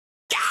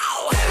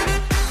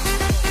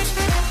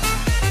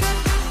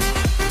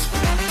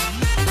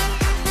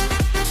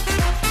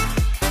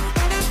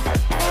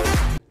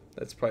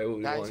probably what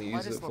we Guys, want to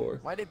use it for.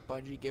 why did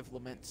Bungie give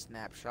Lament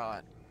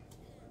snapshot?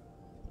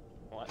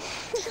 What?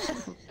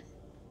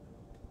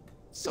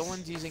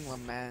 Someone's using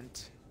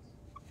Lament.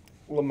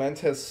 Lament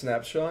has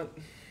snapshot?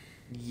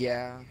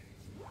 Yeah.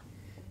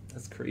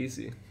 That's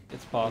crazy. One's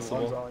It's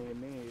possible. all you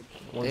need.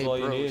 One's Hey, all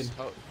you bros, need.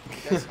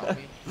 you guys help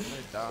me? I'm gonna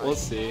die. We'll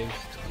see.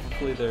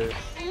 Hopefully they're...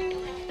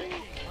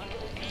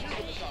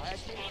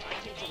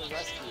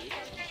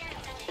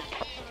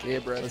 Yeah,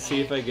 bro. Let's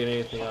see if I get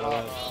anything out of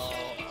that.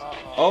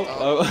 Oh,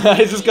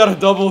 I just got a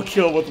double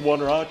kill with one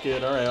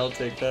rocket. Alright, I'll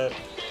take that.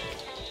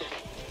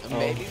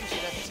 Maybe we should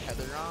have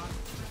Tether on.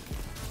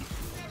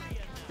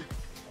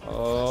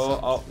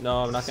 Oh, no,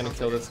 I'm not gonna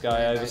kill this guy.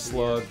 I have a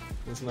slug.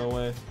 There's no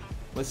way.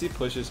 Unless he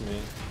pushes me.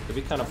 It'd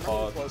be kind of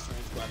fog.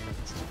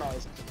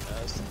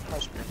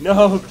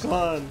 No, come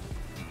on.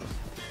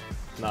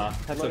 Nah,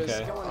 that's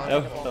okay.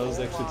 That was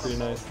actually pretty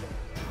nice.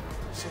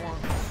 So long.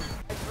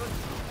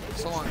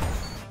 So long.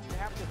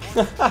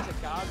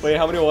 Wait,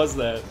 how many was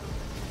that?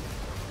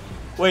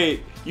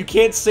 Wait, you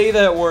can't say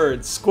that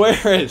word.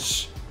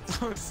 Squarish.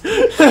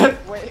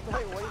 Wait,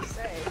 what do you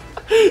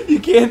say? You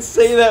can't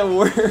say that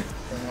word.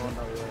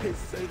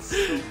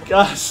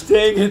 Gosh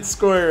dang it,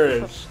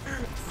 Squarish.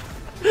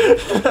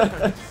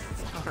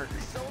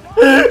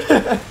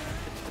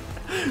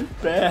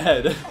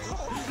 Bad.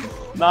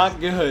 Not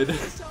good.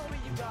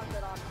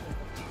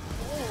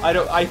 I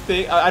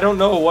don't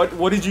know.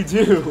 What did you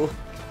do?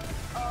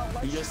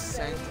 You just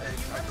sent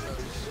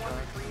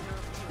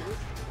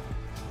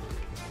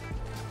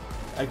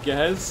I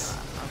guess.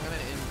 I'm gonna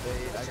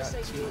invade. I got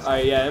 2.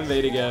 Alright, yeah,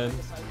 invade again.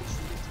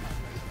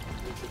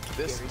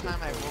 This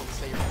time I won't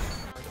say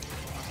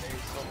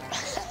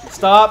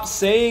Stop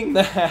saying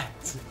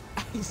that.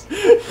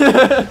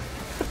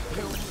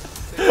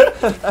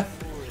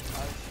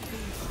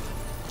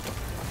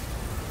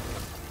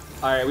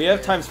 Alright, we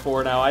have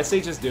 ×4 now. I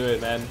say just do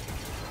it, man.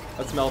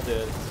 Let's melt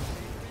it.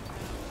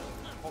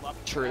 Hold up.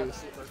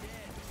 Truth.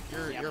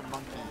 You're a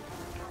monkey.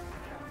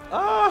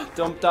 Ah!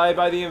 Don't die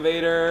by the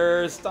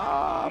invader.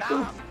 Stop.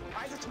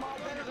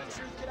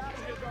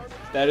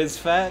 That is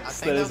facts.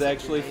 That is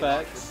actually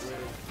facts.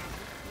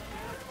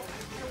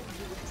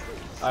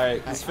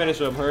 Alright, let's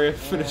finish him. Hurry up,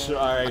 finish him.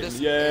 Alright,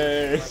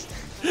 yay.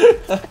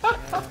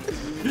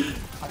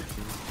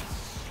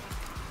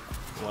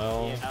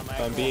 Well,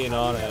 if I'm being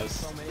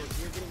honest,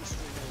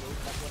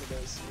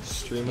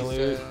 streamer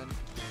loot,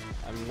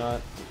 I'm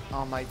not.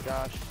 Oh my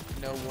gosh,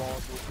 no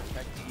walls will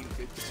protect you,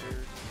 good sir.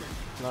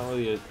 Not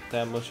really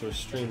that much of a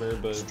streamer,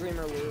 but.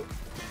 Streamer loot.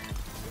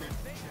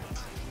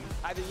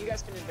 Either you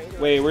guys can invade.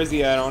 Wait, where's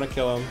he at? I want to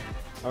kill him.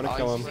 I want to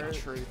kill him.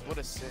 Truth. What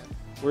a sin.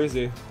 Where is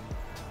he?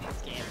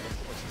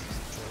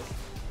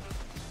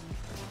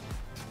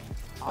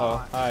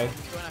 Oh, hi.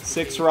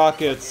 6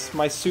 rockets.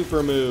 My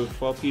super move.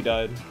 Well, he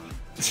died.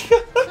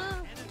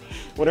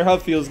 Wonder how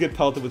it feels to get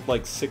pelted with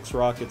like 6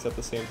 rockets at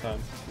the same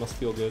time. Must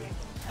feel good.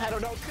 I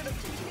don't know.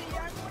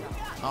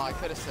 Oh, I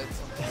could have said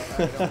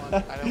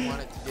something. I don't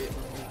want it to get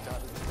removed out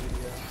of the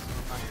video.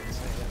 I'm not gonna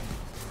say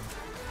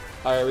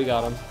it. Alright, we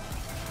got him.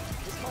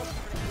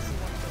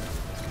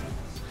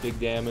 Big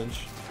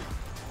damage.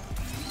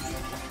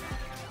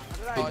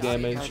 Big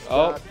damage.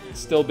 Oh,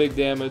 still big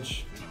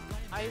damage.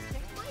 I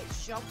think my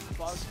jump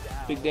bugged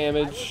out. Big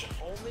damage.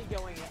 Only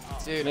going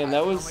up. Dude, Man,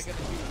 that was. How am I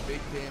gonna do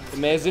big damage?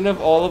 Imagine if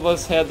all of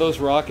us had those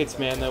rockets,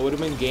 man. That would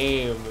have been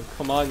game.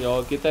 Come on,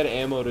 y'all. Get that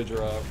ammo to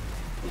drop.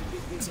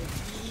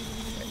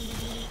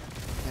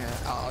 Yeah,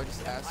 I'll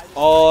just ask.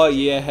 Oh,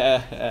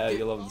 yeah.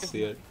 You love to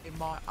see it.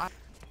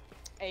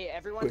 Hey,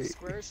 everyone, Wait.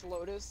 Squarish,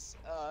 Lotus,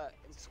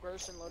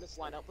 Squarish and Lotus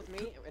line up with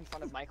me in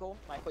front of Michael.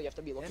 Michael, you have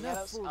to be looking at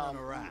us.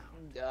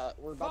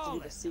 We're about to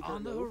do the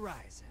secret move.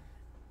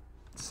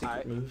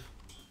 Secret move.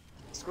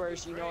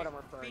 Squarish, you know what I'm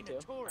referring to.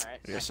 Alright.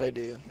 Yes, I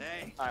do.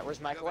 Alright,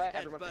 where's Michael at?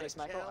 Everyone face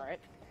Michael, alright.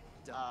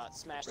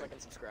 Smash like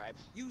and subscribe.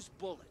 Use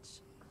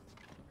bullets.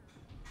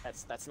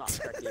 That's not the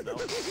correct email.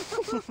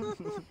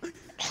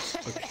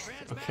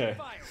 Okay.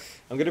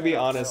 I'm gonna be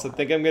honest. I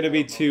think I'm gonna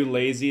be too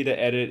lazy to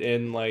edit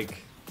in like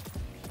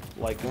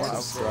and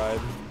subscribe.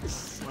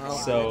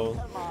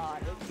 So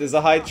there's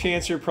a high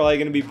chance you're probably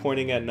gonna be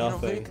pointing at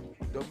nothing.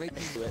 Don't make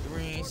me do it.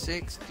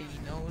 360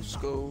 no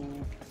scope.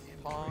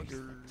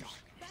 Poggers.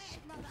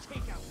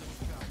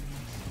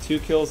 2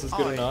 kills is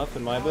good enough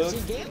in my book.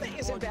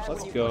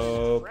 Let's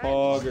go,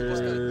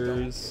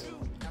 poggers.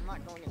 I'm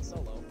not going in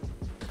solo.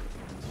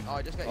 Oh,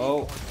 I just got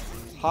Oh,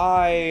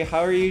 hi. How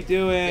are you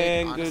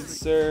doing, honestly, good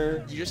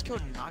sir? You just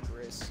killed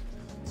Nocris.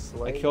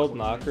 I killed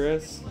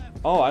Nocris.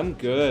 Oh, I'm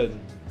good.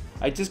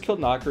 I just killed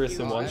Nocris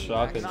in one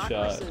shotgun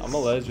shot. I'm a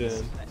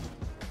legend.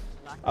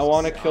 I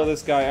want to kill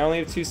this guy. I only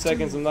have 2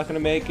 seconds. I'm not gonna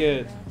make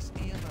it.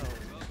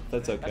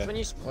 That's okay.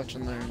 Watch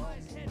and learn.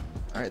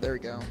 Alright, there we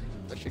go.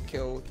 That should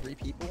kill 3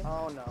 people.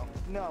 Oh no.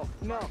 No,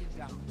 no.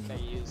 They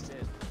used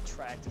it.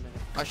 Tracked him in.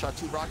 I shot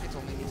 2 rockets,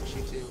 only need to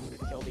shoot 2.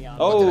 Kill the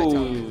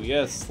Oh,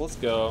 yes. Let's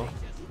go.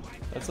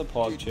 That's a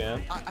pog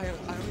champ. I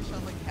only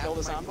shot like half Kill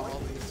the my zombie.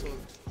 volleys, so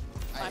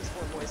Times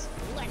 4, boys.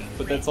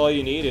 But that's all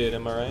you needed,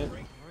 am I right?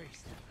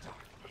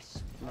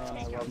 Man,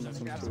 I love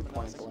missing Grab 2 some of those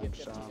point and blank get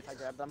 15 shots. if I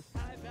grab them.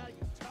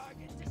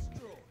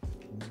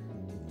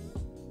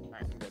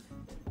 Alright, I'm good.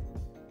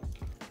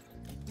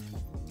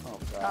 Oh Oh,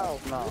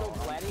 god. little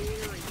No.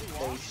 gladiator, are you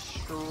They lost?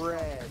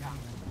 shred.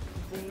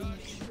 They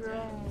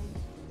shred.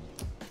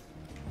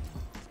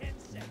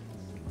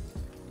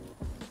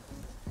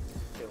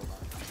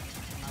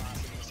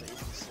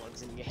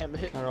 Slugs in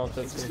Gambit. I don't know if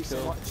that's gonna Just do so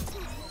kill. much.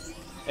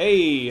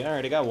 Hey,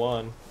 alright, I got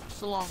one.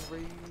 So long,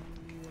 Reed.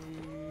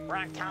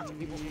 Right, count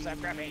people supposed to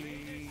have grabbing.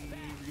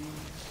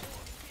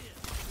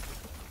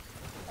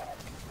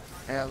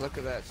 Yeah, look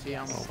at that. See,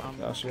 I'm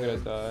Gosh, I'm gonna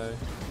die.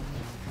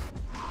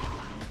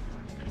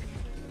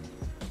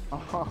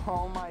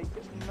 Oh my god.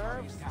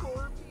 Nerf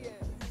Scorpion.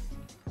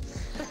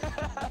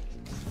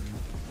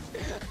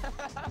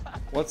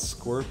 What's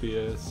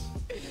Scorpius?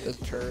 the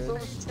turret.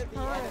 Those to the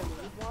enemy.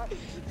 What?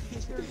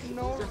 There's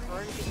no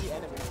Referring to the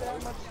enemy.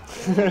 that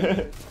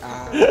much.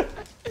 Ah,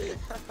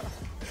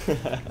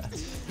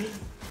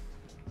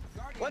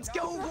 Let's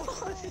go,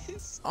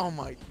 boys! oh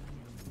my.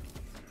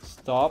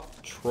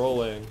 Stop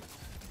trolling.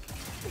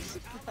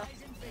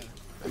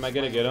 Am I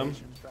gonna get him?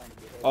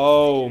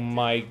 Oh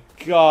my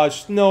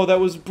gosh, no, that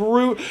was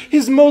brute.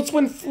 His motes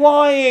went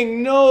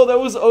flying. No, that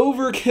was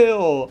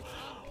overkill.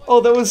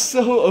 Oh, that was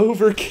so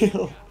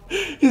overkill.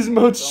 His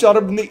motes shot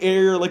up in the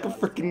air like a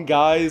freaking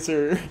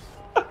geyser.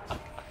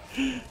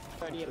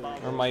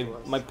 Or my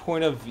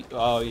point of view.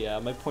 Oh yeah,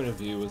 my point of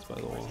view was by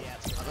the wall.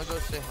 I'm gonna go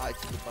say hi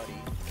to the buddy.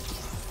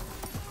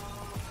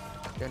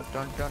 Dun,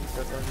 dun, dun, dun,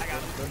 dun, dun,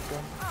 dun,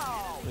 dun.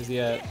 Where's he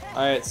at?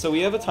 Alright, so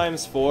we have a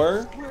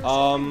 ×4.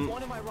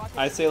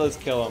 I say let's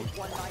kill him.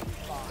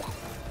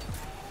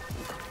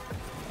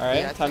 Alright,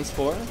 Yeah, I think-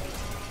 ×4.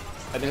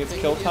 I think it's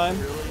kill time.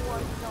 I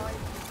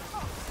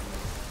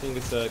think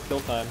it's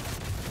kill time.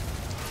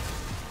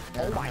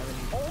 Oh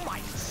my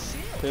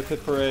shit! Hip hip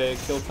hooray,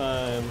 kill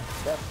time.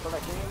 That's for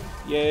that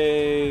game.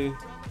 Yay! I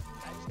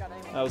just got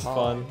aim. That was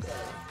fun.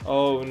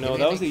 Oh no,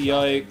 that was a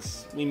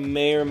yikes. We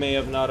may or may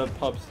have not have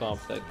pub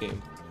stomped that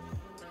game.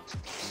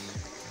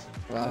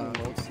 Wow.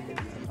 You may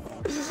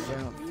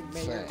or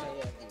may have,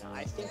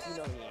 I think you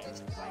know the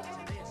answer.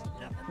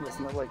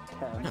 Wasn't it like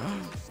 10?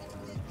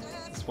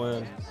 Let's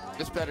win.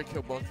 Just better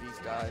kill both these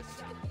guys.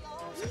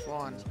 There's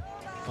one.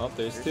 Oh,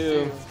 there's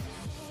There's 2.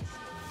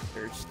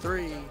 There's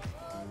 3. Come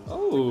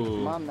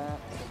Oh, on, Matt.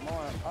 More.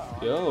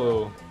 Uh-oh.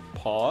 yo,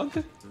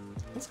 Pog?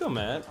 Let's go,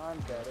 Matt. I'm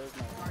dead. There's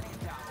no.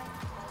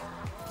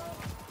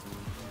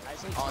 I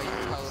say Oh, you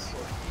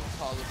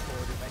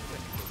teleported.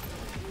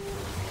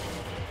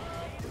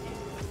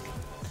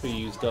 Could have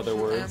used other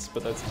words,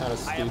 but that's kind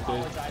of I stupid.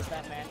 apologize,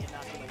 that man did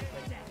not do anything.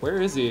 Where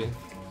is he?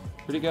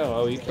 Where'd he go?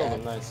 Oh, you killed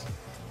him. Nice.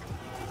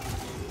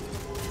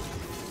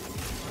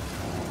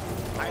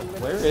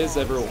 Where is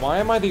everyone? Why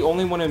am I the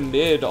only one in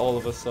mid all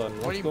of a sudden?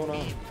 What What's do you going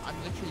on? mean? I'm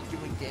literally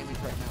doing damage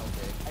right now,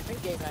 Dave. I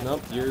think Gabe had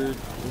Nope, you're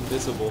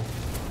invisible.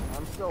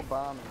 I'm still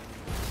bombing.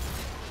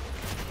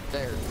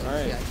 There.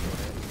 Alright. Yeah, I killed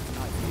it.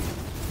 Not you.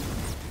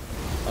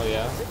 Oh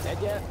yeah. Is it dead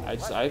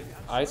yet?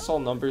 I saw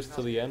numbers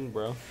to the end,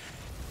 bro.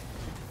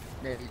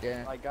 Yeah, you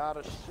did. I got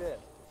a shit.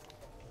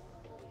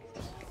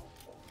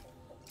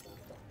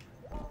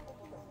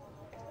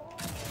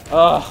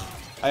 Ugh.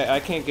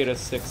 I can't get a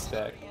 6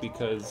 stack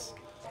because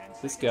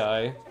this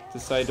guy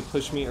decided to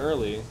push me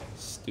early.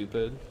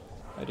 Stupid.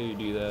 Why do you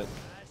do that?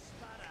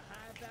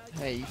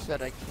 Hey, you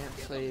said I can't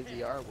say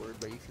the R word,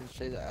 but you can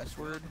say the S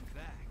word?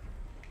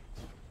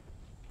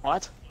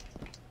 What?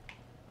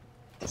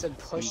 I said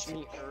push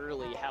me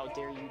early. How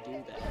dare you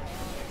do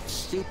that?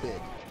 Stupid.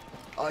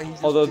 Oh, he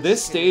just Although this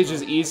disappeared. stage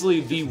is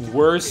easily the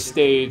worst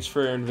stage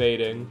for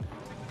invading.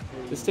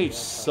 This stage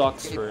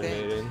sucks Hey, for bang.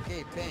 invading.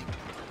 Hey, bang.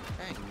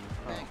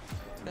 Bang.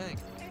 Bang.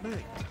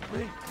 Bang.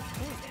 Bang.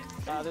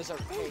 Bang. There's a.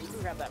 Hey, you can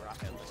grab that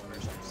rocket. Just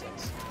first up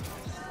 6.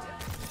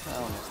 I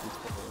don't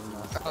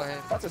know. Oh, hey.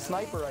 That's a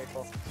sniper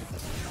rifle.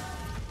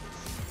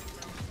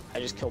 I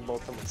just killed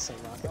both of them with the same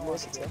rocket.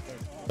 Boys, it's good.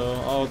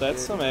 Oh,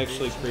 that's some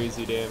actually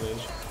crazy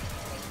damage.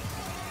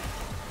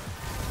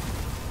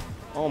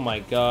 Oh my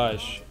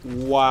gosh.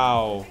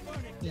 Wow.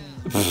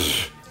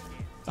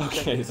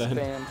 Okay then.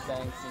 Spam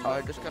thanks. Oh,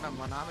 I just got a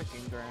Monamic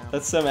engram.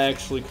 That's some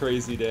actually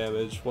crazy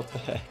damage. What the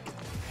heck?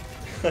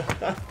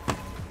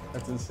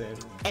 That's insane.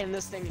 And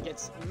this thing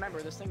gets.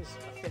 Remember, this thing's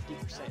a 50%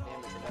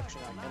 damage reduction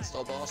on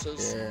install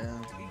bosses.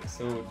 Yeah.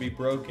 So it would be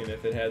broken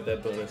if it had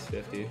that bonus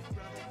 50.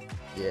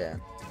 Yeah.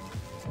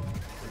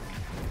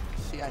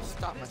 See, I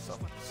stopped myself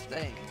from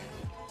staying.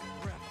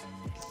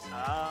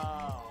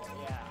 Oh,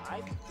 yeah.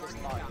 I just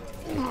thought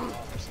you were 50%.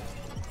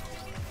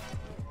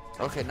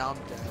 Okay, now I'm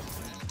dead.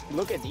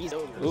 Look at these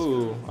ogres.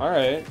 Ooh,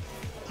 alright.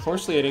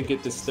 Fortunately I didn't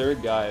get this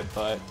third guy,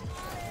 but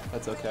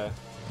that's okay.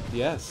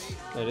 Yes,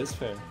 that is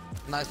fair.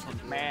 Nice one.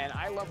 Man,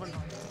 I love when.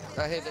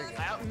 Oh, hey, there you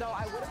go. No,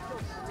 I would have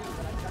killed 3,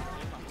 but I got the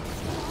aim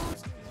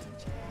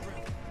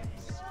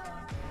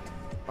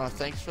on.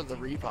 Thanks for the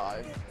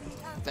revive.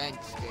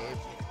 Thanks, Gabe.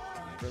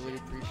 Really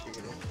appreciate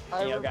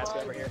it. Yo, guys, go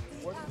over here.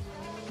 What do you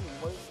mean?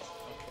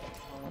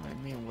 What do I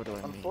mean? What do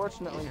I mean?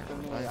 Unfortunately for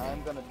me,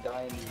 I'm gonna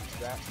die in the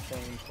exact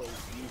same place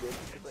you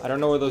did. I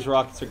don't know where those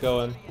rockets are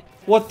going.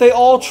 What? They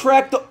all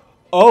tracked the...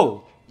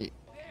 Oh!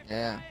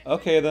 Yeah.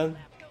 Okay then.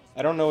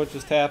 I don't know what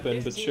just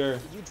happened, but sure.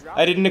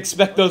 I didn't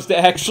expect those to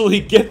actually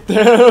get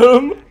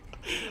them!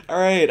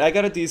 Alright, I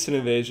got a decent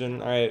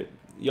invasion. Alright,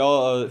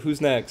 y'all,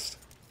 who's next?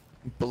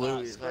 Blue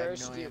is Square, like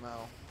no shoot. ammo.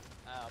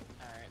 Oh, alright.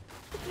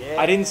 Yeah.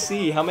 I didn't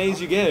see. How many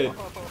did you get?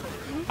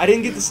 I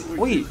didn't get to see.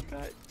 Wait.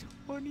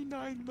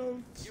 29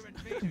 votes.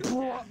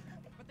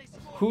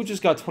 Who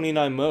just got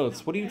 29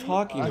 motes? What are you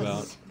talking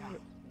about?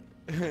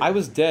 I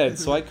was dead,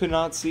 so I could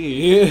not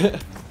see.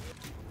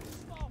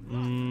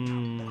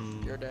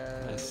 You're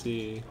dead. I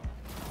see.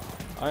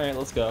 Alright,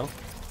 let's go.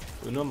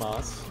 Uno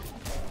mas.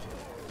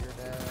 You're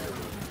dead.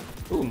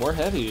 Ooh, more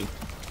heavy.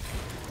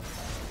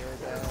 You're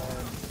dead.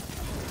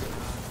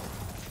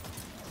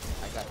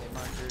 I got the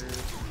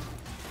markers.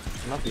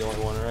 I'm not the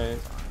only one, right?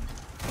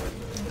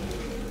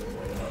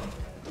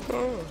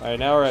 Alright,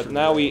 now we're at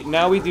now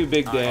we do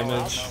big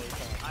damage.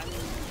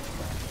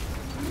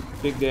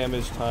 Big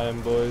damage time,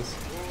 boys.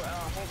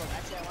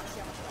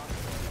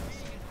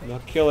 No,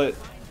 kill it.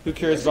 Who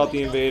cares about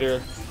the invader?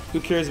 Who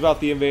cares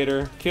about the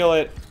invader? Kill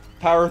it.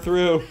 Power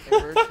through.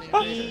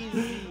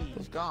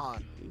 It's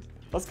gone.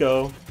 Let's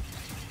go.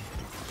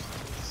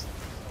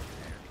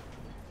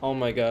 Oh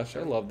my gosh,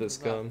 I love this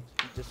gun.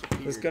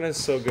 This gun is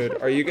so good.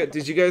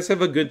 Did you guys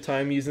have a good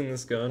time using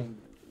this gun?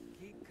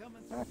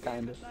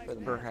 Kind of.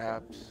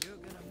 Perhaps.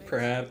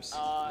 Perhaps.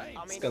 I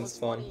This mean, it gun's was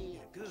fun.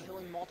 funny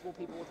killing multiple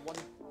people with one,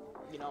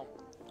 you know,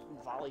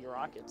 volley of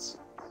rockets.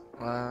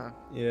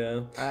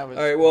 Yeah. That was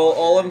Alright, well,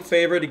 all in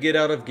favor to get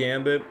out of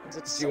Gambit.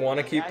 Do you want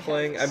to keep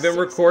playing? I've been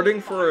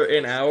recording for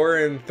an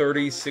hour and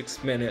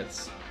 36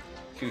 minutes.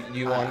 Do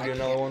you want to do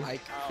another one? I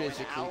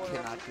physically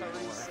cannot do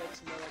more.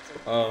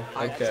 Oh,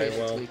 I okay,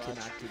 well, physically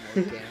cannot do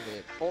more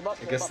Gambit. Hold up,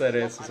 I guess that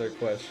answers our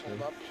question.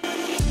 Hold up.